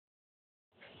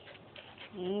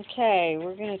Okay,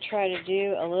 we're going to try to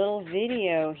do a little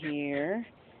video here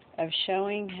of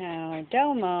showing how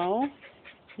Domo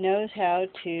knows how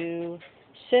to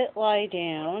sit, lie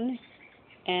down,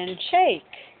 and shake.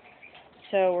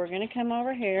 So we're going to come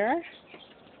over here.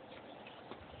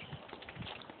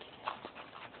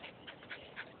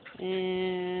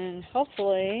 And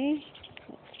hopefully,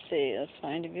 let's see, let's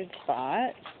find a good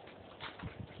spot.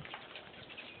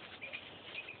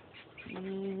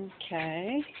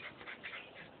 Okay.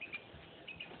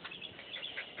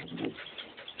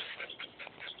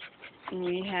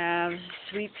 We have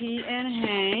Sweetpea and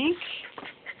Hank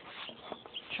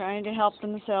trying to help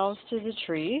themselves to the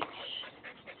treats.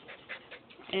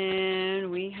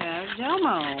 And we have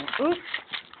Domo. Oops!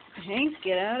 Hank,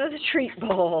 get out of the treat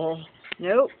bowl.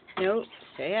 Nope, nope,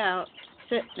 stay out.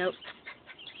 Sit, nope.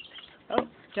 Oh,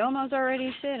 Domo's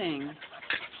already sitting.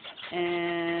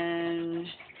 And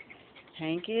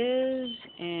Hank is,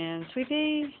 and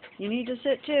Sweetpea, you need to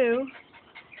sit too.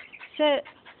 Sit.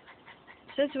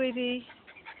 Sit, Sweetpea.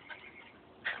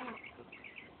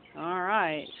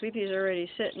 Alright, Sweetpea's already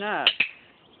sitting up.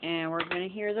 And we're going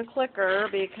to hear the clicker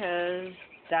because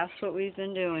that's what we've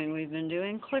been doing. We've been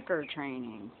doing clicker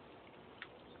training.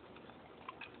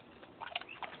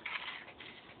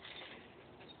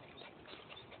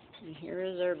 And here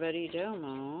is our buddy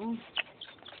Domo.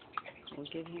 We'll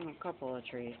give him a couple of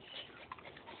treats.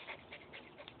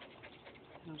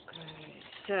 Okay,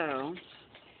 so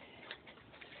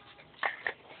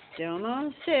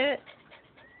Domo, sit.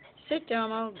 Sit,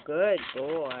 Domo. Good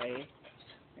boy.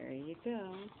 There you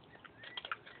go.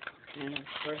 And of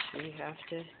course we have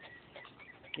to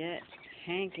get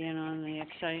Hank in on the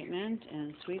excitement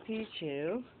and Sweetpea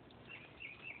too.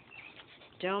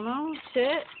 Domo,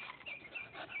 sit.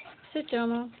 Sit,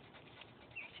 Domo.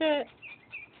 Sit.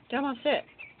 Domo, sit.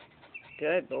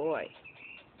 Good boy.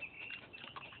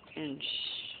 And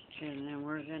then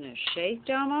we're going to shake,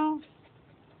 Domo.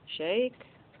 Shake.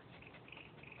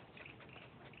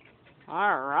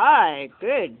 All right.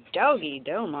 Good doggy,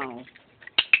 Domo.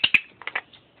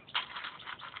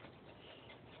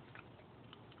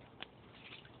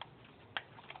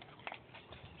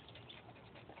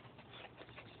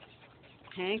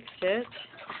 Hank, sit.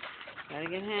 Gotta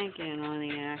get Hank in on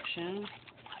the action.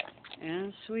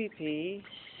 And Sweetpea.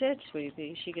 Sit,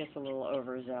 Sweetpea. She gets a little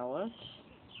overzealous.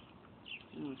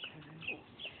 Okay.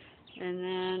 And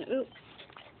then, oops.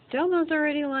 Domo's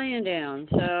already laying down,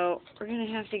 so we're going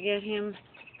to have to get him.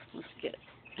 Let's get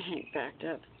Hank backed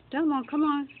up. Domo, come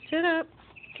on. Sit up.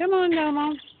 Come on,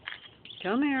 Domo.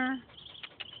 Come here.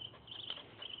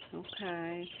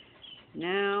 Okay.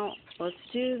 Now, let's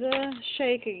do the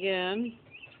shake again.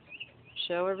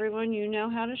 Show everyone you know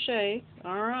how to shake.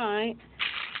 All right.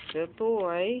 Good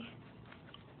boy.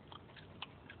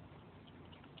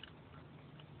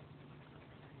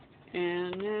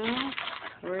 And now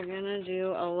we're going to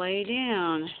do a lay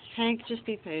down. Hank, just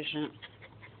be patient.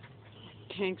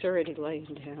 Hank's already laying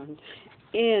down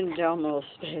in Domo's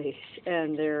space.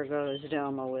 And there goes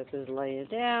Domo with his laying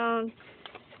down.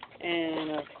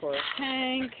 And of course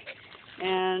Hank.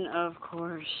 And of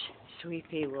course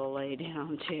Sweetpea will lay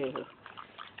down too.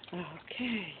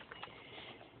 Okay.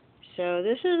 So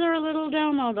this is our little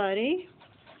Domo buddy.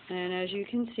 And as you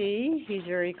can see, he's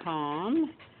very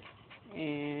calm.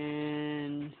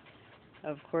 And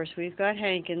of course we've got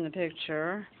Hank in the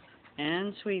picture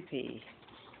and Sweetpea.